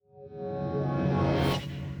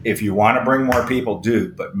If you want to bring more people,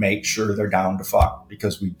 do, but make sure they're down to fuck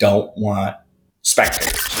because we don't want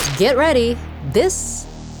spectators. Get ready. This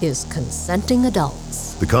is Consenting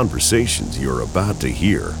Adults. The conversations you're about to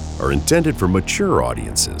hear are intended for mature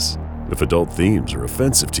audiences. If adult themes are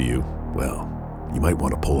offensive to you, well, you might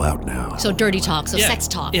want to pull out now. So dirty talk, sex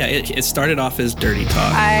talk. Yeah, it started off as dirty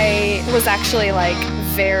talk. I was actually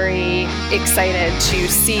very excited to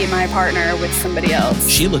see my partner with somebody else.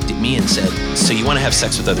 She looked at me and said, so you want to have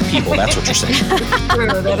sex with other people? That's what you're saying.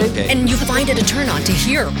 Okay. And you find it a turn on to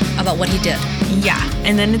hear about what he did. Yeah.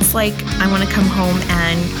 And then it's like, I want to come home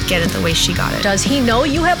and get it the way she got it. Does he know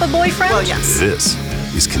you have a boyfriend? Well, yes. This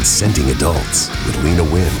is Consenting Adults with Lena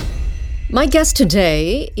Wynn. My guest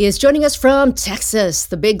today is joining us from Texas,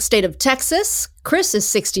 the big state of Texas. Chris is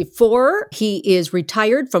 64. He is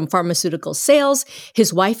retired from pharmaceutical sales.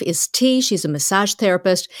 His wife is T. She's a massage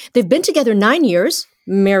therapist. They've been together 9 years,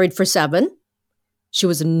 married for 7. She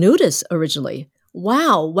was a nudist originally.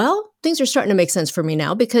 Wow. Well, things are starting to make sense for me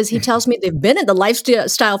now because he tells me they've been in the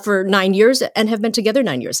lifestyle for 9 years and have been together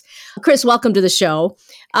 9 years. Chris, welcome to the show.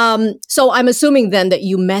 So I'm assuming then that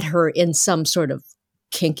you met her in some sort of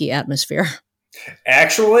kinky atmosphere.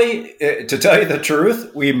 Actually, to tell you the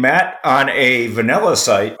truth, we met on a vanilla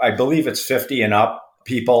site. I believe it's 50 and up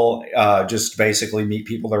people, just basically meet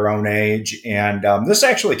people their own age. And this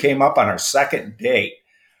actually came up on our second date.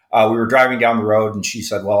 We were driving down the road and she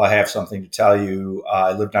said, well, I have something to tell you.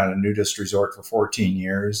 I lived on a nudist resort for 14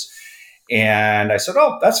 years. And I said,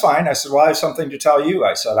 oh, that's fine. I said, well, I have something to tell you.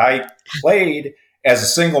 I said, I played as a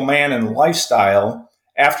single man in lifestyle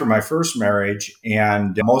after my first marriage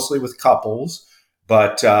and mostly with couples.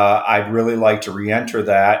 But I'd really like to re-enter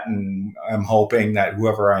that. And I'm hoping that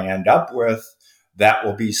whoever I end up with, that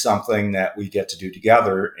will be something that we get to do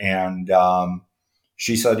together. And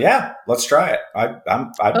she said, yeah, let's try it.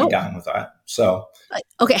 I'd be down with that. So.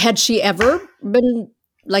 Okay. Had she ever been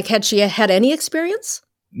had she had any experience?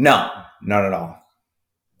 No, not at all.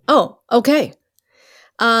 Oh, okay.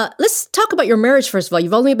 Let's talk about your marriage, first of all.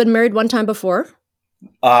 You've only been married one time before?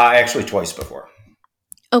 Actually twice before.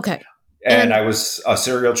 Okay. And I was a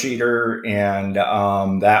serial cheater, and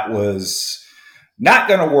that was not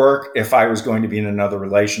going to work if I was going to be in another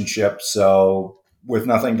relationship. So with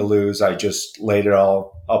nothing to lose, I just laid it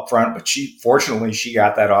all up front. But fortunately, she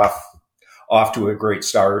got that off to a great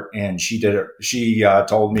start, and she did it. She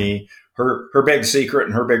told me her big secret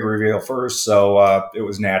and her big reveal first. So it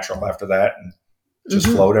was natural after that, and just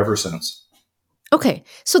flowed ever since. Okay.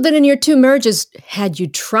 So then in your 2 marriages, had you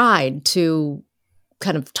tried to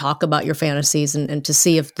kind of talk about your fantasies and to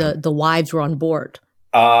see if the wives were on board?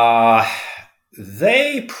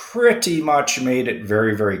 They pretty much made it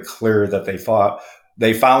very, very clear that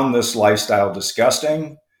they found this lifestyle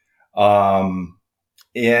disgusting. Okay,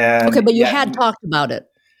 but you had talked about it.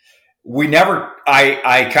 We never,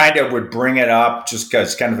 I kind of would bring it up just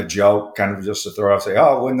because kind of a joke, kind of just to throw out, say,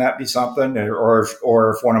 oh, wouldn't that be something? Or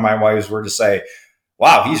if one of my wives were to say,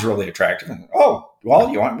 wow, he's really attractive. And, oh, well,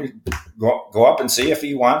 you want me to go up and see if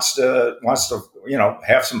he wants to,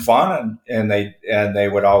 have some fun. And they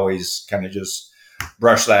would always kind of just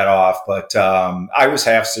brush that off. But I was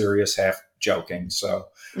half serious, half joking. So,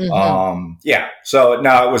 yeah. So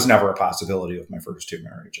no, it was never a possibility with my first 2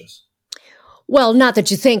 marriages. Well, not that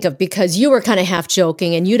you think of, because you were kind of half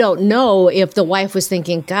joking and you don't know if the wife was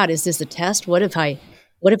thinking, God, is this a test? What if I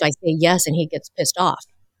say yes and he gets pissed off?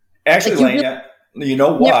 Actually, Lena, you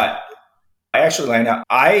know what? Yeah. Actually, Lena,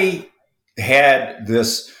 I had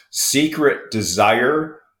this secret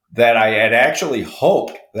desire that I had actually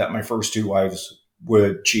hoped that my first 2 wives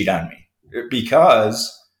would cheat on me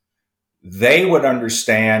because they would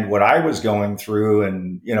understand what I was going through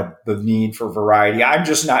and, the need for variety. I'm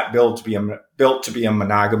just not built to be a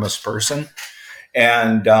monogamous person.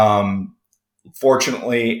 And,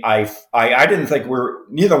 fortunately, I didn't think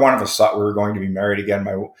neither one of us thought we were going to be married again.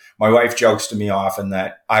 My wife jokes to me often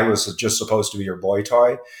that I was just supposed to be her boy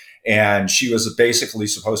toy, and she was basically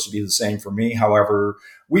supposed to be the same for me. However,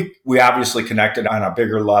 we obviously connected on a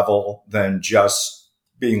bigger level than just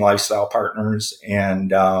being lifestyle partners.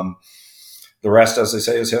 And the rest, as they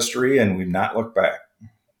say, is history, and we've not looked back.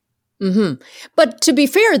 Mm-hmm. But to be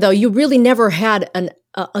fair, though, you really never had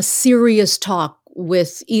a serious talk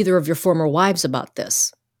with either of your former wives about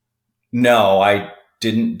this. No, I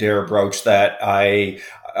didn't dare broach that.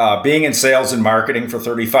 Being in sales and marketing for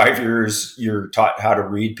 35 years, you're taught how to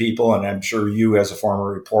read people. And I'm sure you, as a former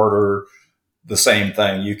reporter, the same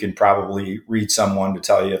thing. You can probably read someone to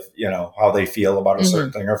tell you, how they feel about a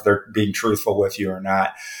certain thing, or if they're being truthful with you or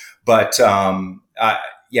not. But,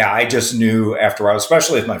 I just knew after a while,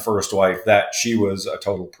 especially with my first wife, that she was a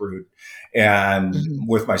total prude. And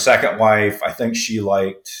with my second wife, I think she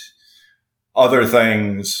liked other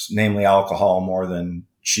things, namely alcohol, more than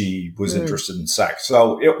she was interested in sex.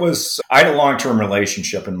 So I had a long-term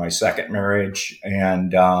relationship in my second marriage,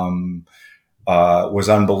 and was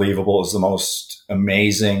unbelievable. It was the most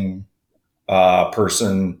amazing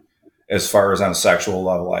person as far as on a sexual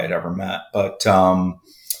level I had ever met. But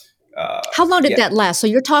how long did that last? So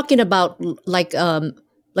you're talking about like a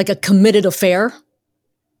committed affair?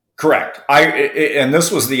 Correct. And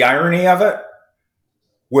this was the irony of it.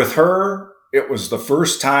 With her, it was the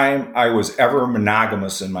first time I was ever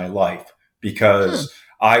monogamous in my life, because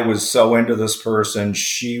I was so into this person.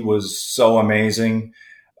 She was so amazing.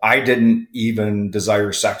 I didn't even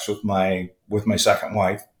desire sex with my second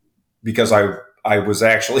wife, because I was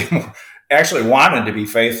actually wanted to be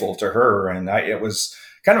faithful to her, and it was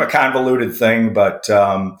kind of a convoluted thing, but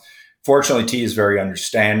fortunately, T is very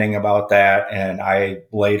understanding about that, and I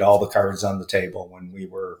laid all the cards on the table when we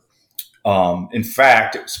were. In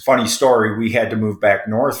fact, it was a funny story. We had to move back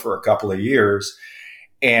north for a couple of years,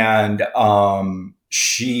 and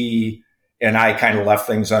she and I kind of left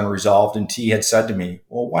things unresolved. And T had said to me,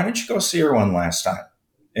 "Well, why didn't you go see her one last time?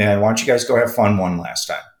 And why don't you guys go have fun one last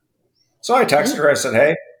time?" So I texted her. I said,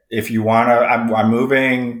 "Hey, if you want to, I'm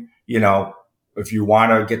moving. If you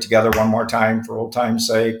want to get together one more time for old time's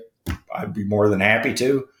sake, I'd be more than happy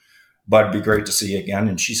to, but it'd be great to see you again."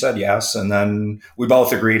 And she said yes. And then we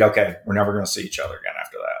both agreed, okay, we're never going to see each other again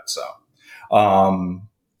after that. So,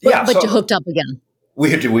 But you hooked up again.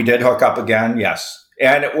 We did hook up again. Yes.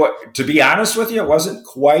 And to be honest with you, it wasn't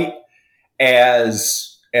quite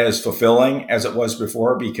as fulfilling as it was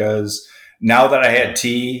before, because now that I had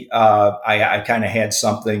T, I kind of had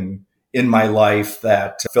something in my life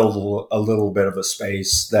that filled a little bit of a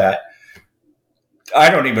space that I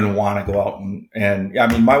don't even want to go out and I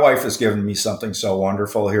mean, my wife has given me something so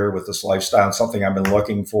wonderful here with this lifestyle, something I've been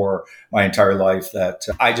looking for my entire life, that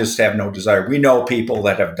I just have no desire. We know people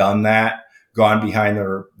that have done that, gone behind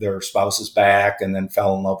their spouse's back and then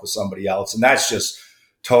fell in love with somebody else. And that's just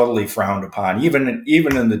totally frowned upon. Even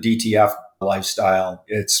in the DTF lifestyle,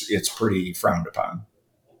 it's pretty frowned upon.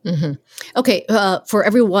 Mm-hmm. Okay. For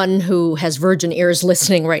everyone who has virgin ears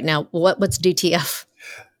listening right now, what's DTF?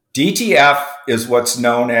 DTF is what's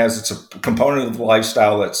known as, it's a component of the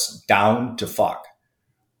lifestyle that's down to fuck.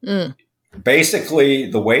 Basically,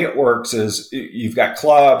 the way it works is you've got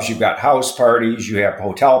clubs, you've got house parties, you have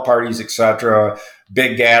hotel parties, etc.,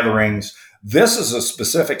 big gatherings. This is a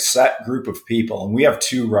specific set group of people, and we have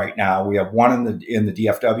two right now. We have one in the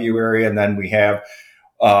DFW area, and then we have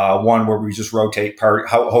one where we just rotate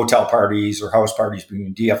hotel parties or house parties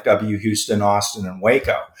between DFW, Houston, Austin, and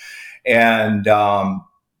Waco. And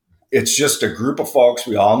it's just a group of folks.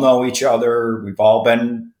 We all know each other. We've all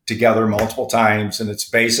been together multiple times, and it's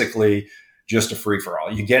basically just a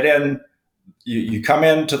free-for-all. You get in, you come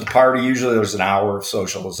into the party. Usually there's an hour of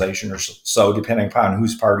socialization or so, depending upon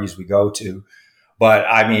whose parties we go to. But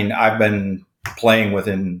I mean, I've been playing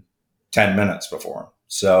within 10 minutes before.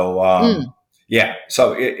 So, yeah,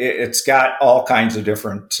 so it's got all kinds of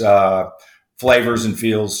different flavors and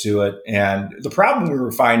feels to it. And the problem we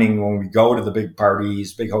were finding when we go to the big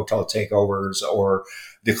parties, big hotel takeovers, or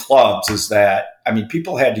the clubs is that, I mean,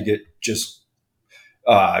 people had to get just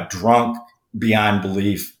drunk beyond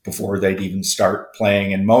belief before they'd even start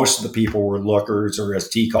playing. And most of the people were lookers, or as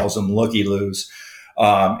T calls them, looky-loos,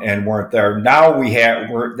 and weren't there. Now we're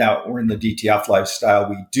in the DTF lifestyle.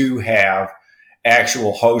 We do have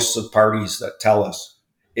actual hosts of parties that tell us,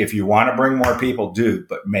 if you want to bring more people, do,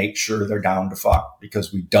 but make sure they're down to fuck,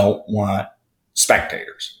 because we don't want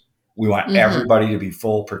spectators. We want everybody to be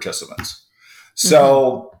full participants.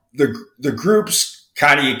 So the groups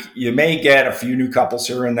kind of, you may get a few new couples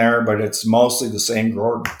here and there, but it's mostly the same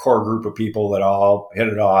core group of people that all hit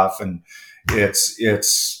it off, and it's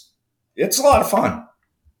a lot of fun.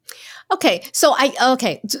 Okay, so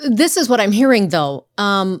this is what I'm hearing though.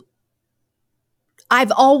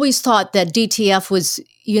 I've always thought that DTF was,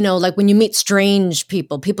 like when you meet strange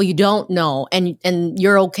people you don't know, and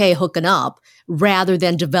you're okay hooking up rather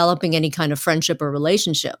than developing any kind of friendship or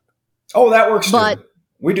relationship. Oh, that works too.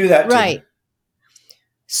 We do that too. Right.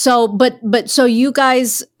 So, so you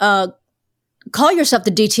guys call yourself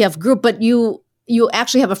the DTF group, but you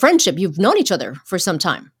actually have a friendship. You've known each other for some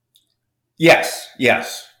time. Yes.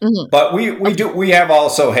 But we have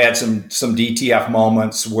also had some DTF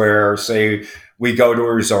moments where, say, we go to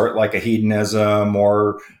a resort like a Hedonism,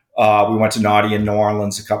 or we went to Naughty in New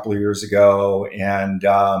Orleans a couple of years ago and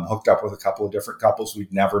hooked up with a couple of different couples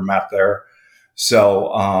we'd never met there.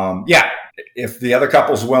 So, if the other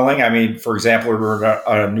couple's willing, I mean, for example, we were at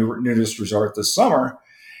a nudist resort this summer,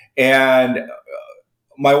 and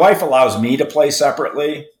my wife allows me to play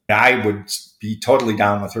separately. I would be totally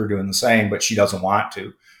down with her doing the same, but she doesn't want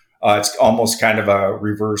to. It's almost kind of a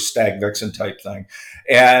reverse Stag Vixen type thing.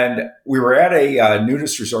 And we were at a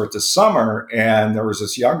nudist resort this summer, and there was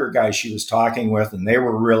this younger guy she was talking with, and they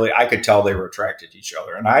were really, I could tell they were attracted to each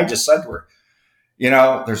other. And I just said to her, you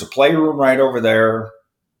know, there's a playroom right over there.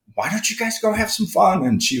 Why don't you guys go have some fun?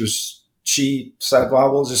 And she said,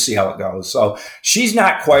 well, we'll just see how it goes. So she's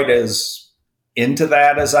not quite as into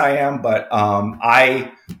that as I am, but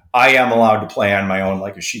I am allowed to play on my own,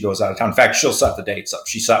 like if she goes out of town. In fact, she'll set the dates up.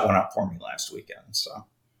 She set one up for me last weekend. So,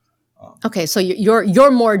 okay, so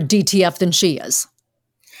you're more DTF than she is.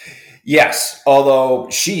 Yes, although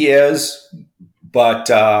she is, but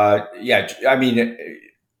yeah, I mean,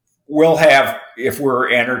 we'll have, if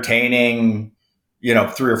we're entertaining, you know,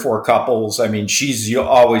 3 or 4 couples. I mean, she's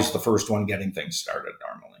always the first one getting things started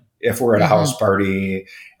normally. If we're at a house party,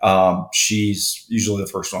 she's usually the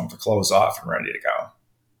first one to close off and ready to go.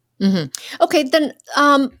 Mm-hmm. Okay, then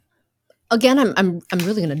again, I'm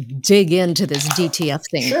really going to dig into this DTF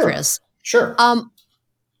thing, Sure. Chris. Sure.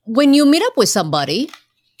 When you meet up with somebody,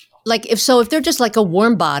 like if they're just like a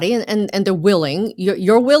warm body and they're willing,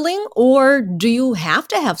 you're willing, or do you have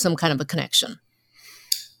to have some kind of a connection?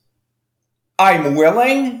 I'm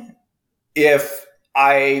willing if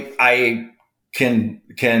I can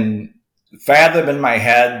fathom in my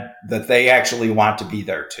head that they actually want to be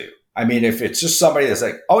there too. I mean, if it's just somebody that's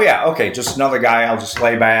like, oh yeah, okay, just another guy, I'll just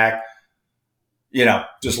lay back, you know,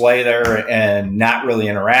 just lay there and not really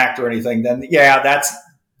interact or anything, then yeah,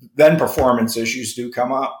 then performance issues do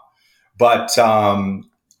come up. But so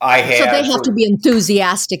they have to be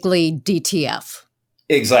enthusiastically DTF.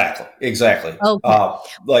 Exactly.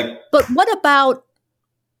 Okay. But what about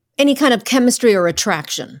any kind of chemistry or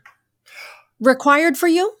attraction required for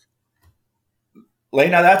you?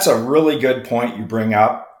 Lena, that's a really good point you bring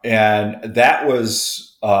up. And that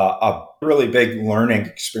was a really big learning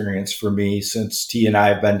experience for me since T and I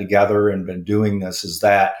have been together and been doing this, is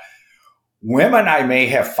that women I may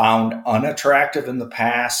have found unattractive in the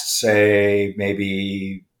past, say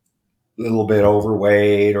maybe a little bit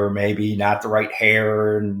overweight or maybe not the right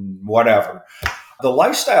hair and whatever. The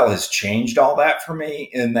lifestyle has changed all that for me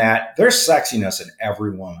in that there's sexiness in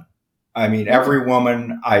every woman. I mean, every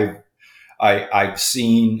woman I've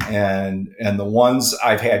seen and the ones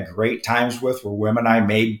I've had great times with were women I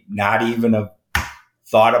may not even have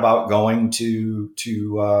thought about going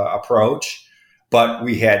to approach, but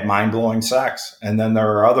we had mind-blowing sex. And then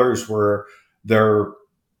there are others where they're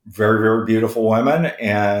very, very beautiful women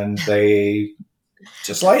and they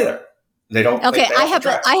just lay there. They don't. Okay, I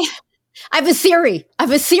have a theory.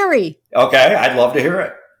 Okay, I'd love to hear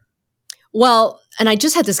it. Well, and I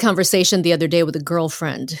just had this conversation the other day with a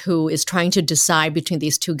girlfriend who is trying to decide between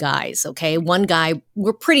these 2 guys, okay? One guy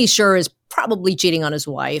we're pretty sure is probably cheating on his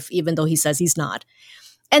wife, even though he says he's not.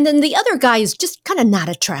 And then the other guy is just kind of not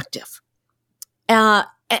attractive. And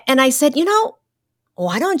I said, you know,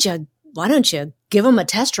 why don't you give him a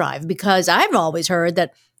test drive? Because I've always heard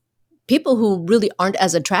that people who really aren't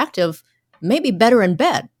as attractive may be better in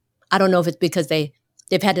bed. I don't know if it's because they've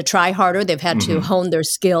had to try harder, they've had to hone their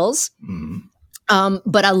skills.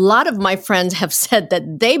 But a lot of my friends have said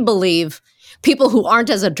that they believe people who aren't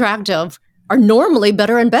as attractive are normally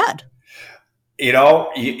better in bed. You know,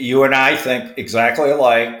 you and I think exactly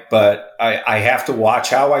alike, but I have to watch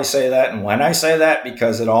how I say that and when I say that,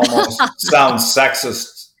 because it almost sounds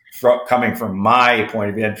sexist coming from my point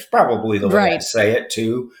of view. It's probably the way I say it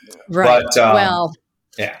too. Right. But, well,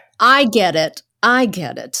 yeah, I get it.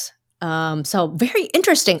 So very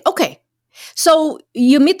interesting. Okay. So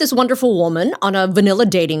you meet this wonderful woman on a vanilla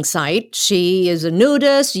dating site. She is a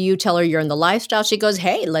nudist. You tell her you're in the lifestyle. She goes,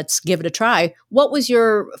 hey, let's give it a try. What was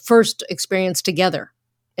your first experience together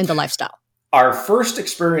in the lifestyle? Our first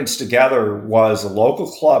experience together was a local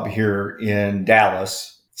club here in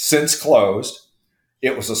Dallas, since closed.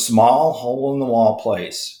 It was a small hole-in-the-wall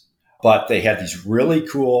place, but they had these really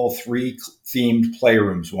cool 3 themed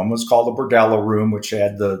playrooms. One was called the Bordello Room, which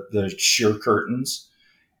had the sheer curtains.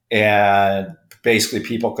 And basically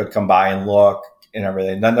people could come by and look and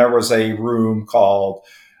everything. Then there was a room called,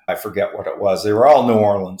 I forget what it was. They were all New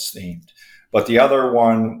Orleans themed. But the other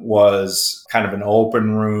one was kind of an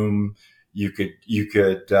open room. You could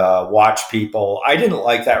watch people. I didn't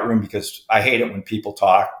like that room because I hate it when people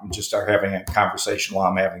talk and just start having a conversation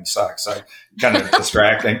while I'm having sex. Kind of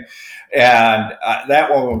distracting. And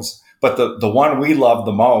that one was, but the one we loved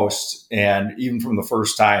the most, and even from the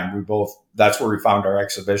first time, that's where we found our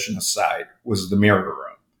exhibitionist side, was the mirror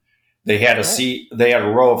room. They had a seat. They had a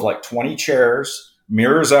row of like 20 chairs,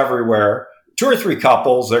 mirrors everywhere, 2 or 3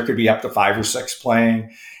 couples. There could be up to 5 or 6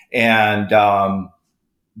 playing. And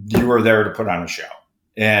you were there to put on a show.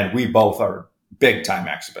 And we both are big time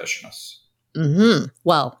exhibitionists. Mm-hmm.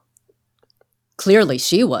 Well, clearly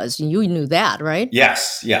she was. You knew that, right?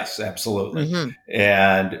 Yes, absolutely. Mm-hmm.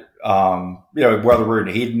 And, whether we're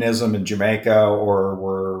in hedonism in Jamaica or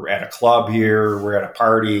we're at a club here, we're at a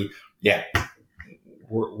party. Yeah,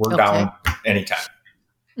 we're down anytime.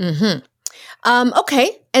 Mm-hmm.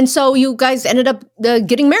 Okay. And so you guys ended up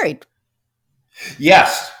getting married.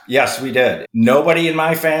 Yes, we did. Nobody in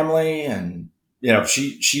my family, and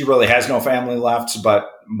she really has no family left, but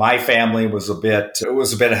my family was a bit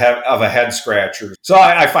of a head scratcher. So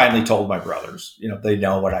I finally told my brothers, they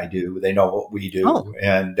know what I do. They know what we do. Oh.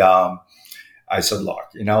 And I said, look,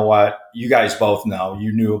 you know what? You guys both know.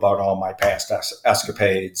 You knew about all my past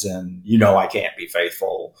escapades, and I can't be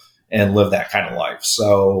faithful and live that kind of life.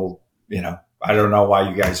 So, I don't know why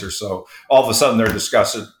you guys are so, all of a sudden they're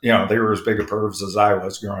disgusted. They were as big a pervs as I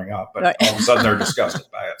was growing up, but all of a sudden they're disgusted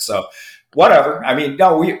by it. So whatever. I mean,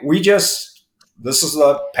 no, we just, this is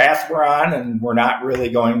the path we're on, and we're not really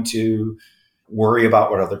going to worry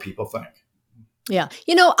about what other people think. Yeah.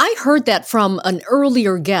 I heard that from an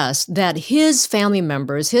earlier guest that his family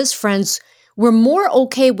members, his friends were more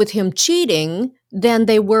okay with him cheating than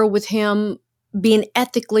they were with him being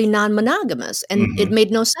ethically non-monogamous. And it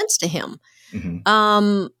made no sense to him.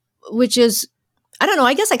 Which is, I don't know,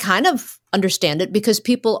 I guess I kind of understand it because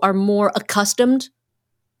people are more accustomed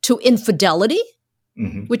to infidelity,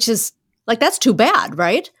 which is like, that's too bad,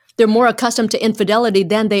 right? They're more accustomed to infidelity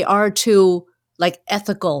than they are to like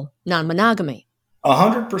ethical non-monogamy.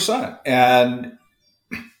 100%. And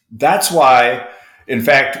that's why, in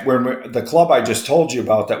fact, when the club I just told you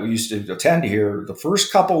about that we used to attend here, the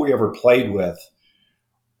first couple we ever played with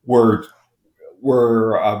were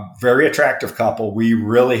a very attractive couple. We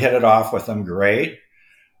really hit it off with them great.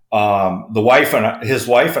 His wife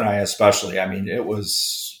and I especially, I mean, it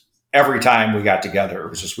was every time we got together, it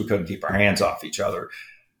was just we couldn't keep our hands off each other.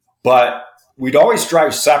 But we'd always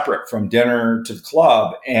drive separate from dinner to the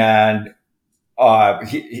club, and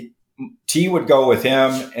T would go with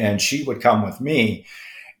him and she would come with me.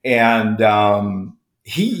 And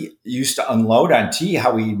he used to unload on T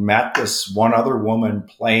how he met this one other woman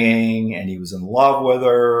playing and he was in love with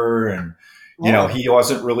her. And, he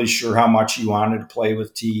wasn't really sure how much he wanted to play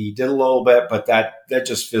with T. He did a little bit, but that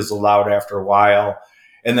just fizzled out after a while.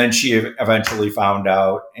 And then she eventually found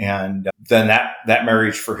out. And then that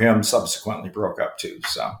marriage for him subsequently broke up too.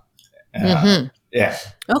 So, yeah.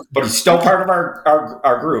 Oh. But he's still part of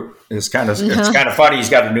our group. It's kind of funny. He's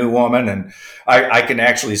got a new woman, and I can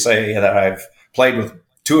actually say that I've played with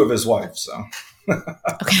 2 of his wives. So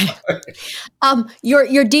okay.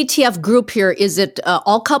 Your DTF group here, is it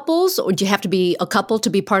all couples, or do you have to be a couple to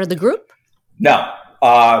be part of the group? No.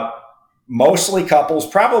 Mostly couples,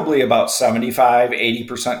 probably about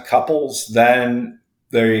 75-80% couples. Then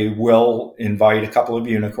they will invite a couple of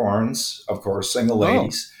unicorns, of course, single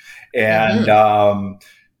ladies. And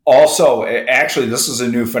also, actually, this is a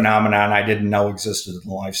new phenomenon I didn't know existed in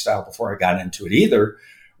the lifestyle before I got into it either.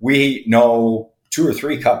 We know 2 or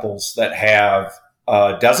 3 couples that have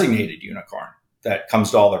a designated unicorn that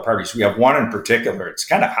comes to all their parties. We have one in particular. It's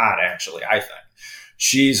kind of hot, actually, I think.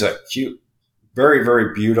 She's a cute, very,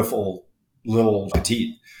 very beautiful little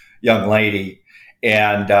petite young lady.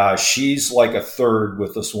 And she's like a third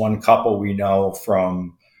with this one couple we know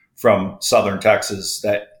from Southern Texas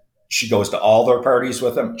that she goes to all their parties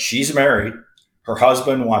with them. She's married. Her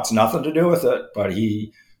husband wants nothing to do with it, but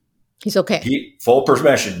he's okay. Full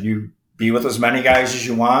permission. You be with as many guys as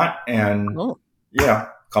you want, and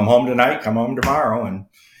come home tonight, come home tomorrow, and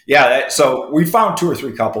so we found 2 or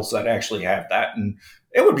 3 couples that actually have that, and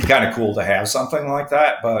it would be kind of cool to have something like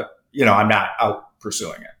that. But I'm not out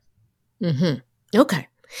pursuing it. Okay,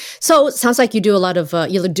 so it sounds like you do a lot of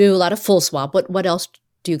full swap. What else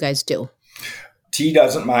do you guys do? T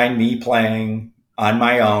doesn't mind me playing on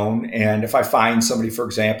my own. And if I find somebody, for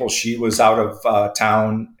example, she was out of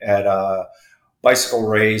town at a bicycle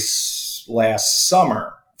race last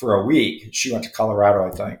summer for a week. She went to Colorado,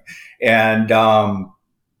 I think. And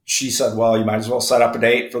she said, well, you might as well set up a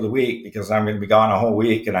date for the week because I'm going to be gone a whole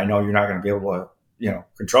week. And I know you're not going to be able to,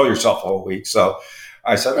 control yourself a whole week. So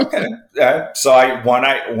I said, okay. So when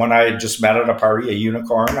I just met at a party, a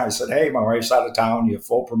unicorn, I said, hey, my wife's out of town. You have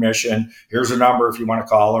full permission. Here's a number if you want to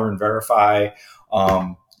call her and verify.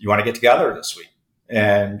 You want to get together this week?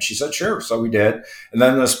 And she said, sure. So we did. And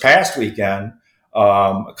then this past weekend,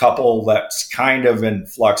 a couple that's kind of in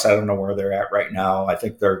flux. I don't know where they're at right now. I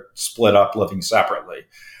think they're split up living separately.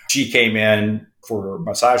 She came in for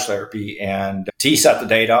massage therapy, and T set the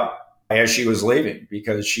date up as she was leaving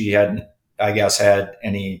because she hadn't, I guess, had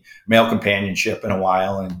any male companionship in a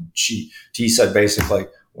while. And T said basically,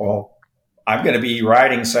 well, I'm going to be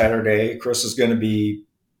riding Saturday. Chris is going to be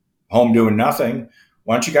home doing nothing.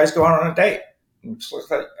 Why don't you guys go out on a date? We just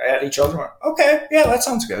looked at each other and went, okay, yeah, that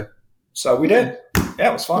sounds good. So we did. Yeah,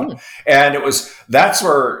 it was fun. And that's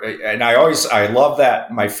where, and I love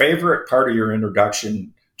that. My favorite part of your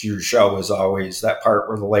introduction to your show is always that part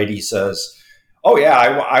where the lady says, oh yeah,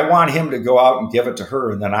 I want him to go out and give it to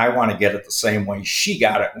her. And then I want to get it the same way she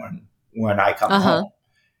got it when I come home.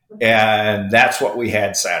 And that's what we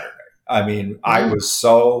had Saturday. I mean, I was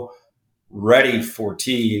so ready for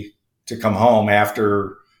T to come home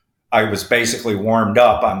after I was basically warmed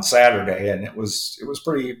up on Saturday, and it was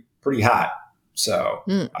pretty hot. So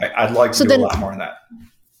I'd like to do a lot more than that.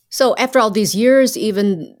 So after all these years,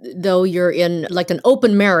 even though you're in like an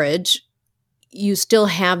open marriage, you still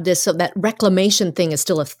have this, so that reclamation thing is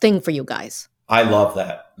still a thing for you guys. I love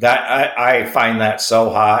that. I find that so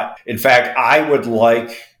hot. In fact, I would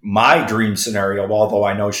like my dream scenario, although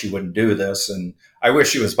I know she wouldn't do this, and I wish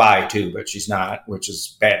she was bi too, but she's not, which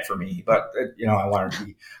is bad for me. But I want her to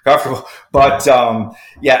be comfortable. But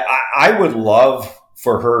I would love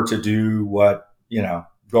for her to do what,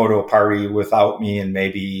 go to a party without me and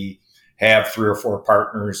maybe have 3 or 4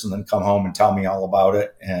 partners and then come home and tell me all about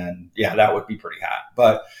it. And yeah, that would be pretty hot.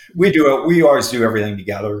 But we do it. We always do everything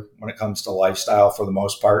together when it comes to lifestyle for the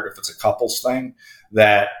most part. If it's a couples thing,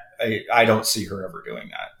 that I don't see her ever doing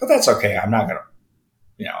that. But that's okay. I'm not going to,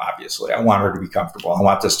 obviously I want her to be comfortable. I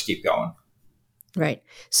want this to keep going. Right.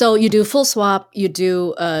 So you do full swap. You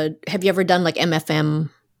do, have you ever done like MFM?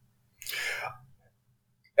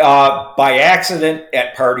 By accident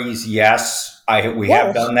at parties, yes. We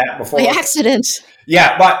have done that before. By accident?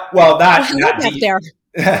 Yeah, but, not there.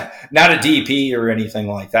 Not a DP or anything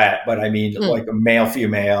like that. But I mean, like a male,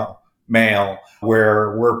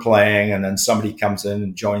 where we're playing and then somebody comes in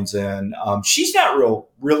and joins in. She's not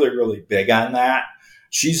really big on that.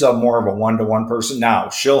 She's more of a one-to-one person. Now,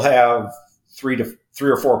 she'll have 3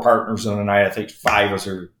 or 4 partners in a night. I think 5 is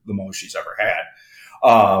the most she's ever had.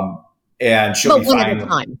 And she'll be fine. One at a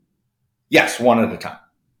time. Yes, one at a time.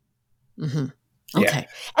 Mm-hmm. Okay. Yeah.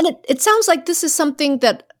 And it sounds like this is something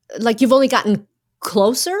that, like, you've only gotten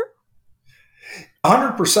closer?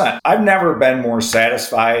 100%. I've never been more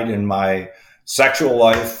satisfied in my sexual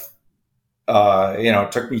life.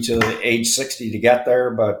 It took me to age 60 to get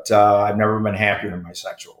there, but I've never been happier in my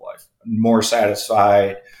sexual life. More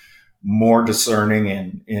satisfied, more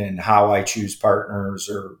discerning in how I choose partners.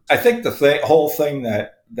 Or I think the whole thing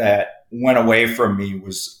that went away from me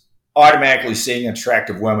was automatically seeing an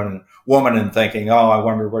attractive woman and thinking, oh, I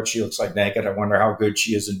wonder what she looks like naked. I wonder how good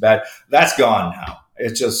she is in bed. That's gone now.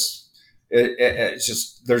 It's just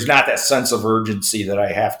there's not that sense of urgency that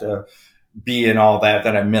I have to be in all that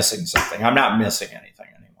I'm missing something. I'm not missing anything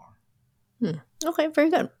anymore. Okay, very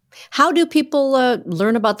good. How do people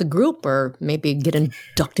learn about the group or maybe get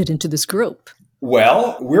inducted into this group?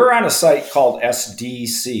 Well, we're on a site called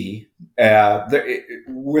SDC.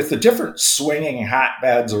 With the different swinging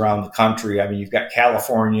hotbeds around the country, I mean, you've got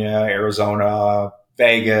California, Arizona,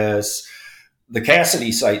 Vegas. The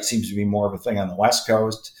Cassidy site seems to be more of a thing on the West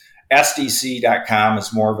Coast. SDC.com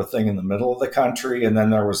is more of a thing in the middle of the country. And then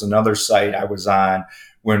there was another site I was on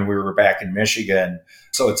when we were back in Michigan.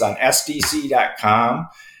 So it's on SDC.com.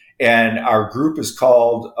 And our group is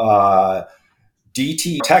called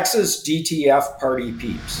Texas DTF Party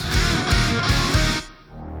Peeps.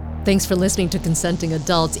 Thanks for listening to Consenting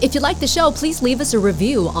Adults. If you like the show, please leave us a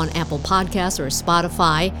review on Apple Podcasts or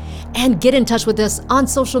Spotify and get in touch with us on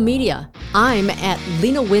social media. I'm at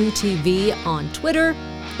Lena Wynn TV on Twitter,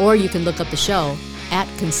 or you can look up the show at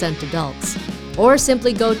Consent Adults, or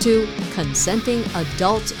simply go to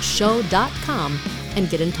consentingadultshow.com and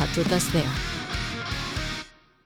get in touch with us there.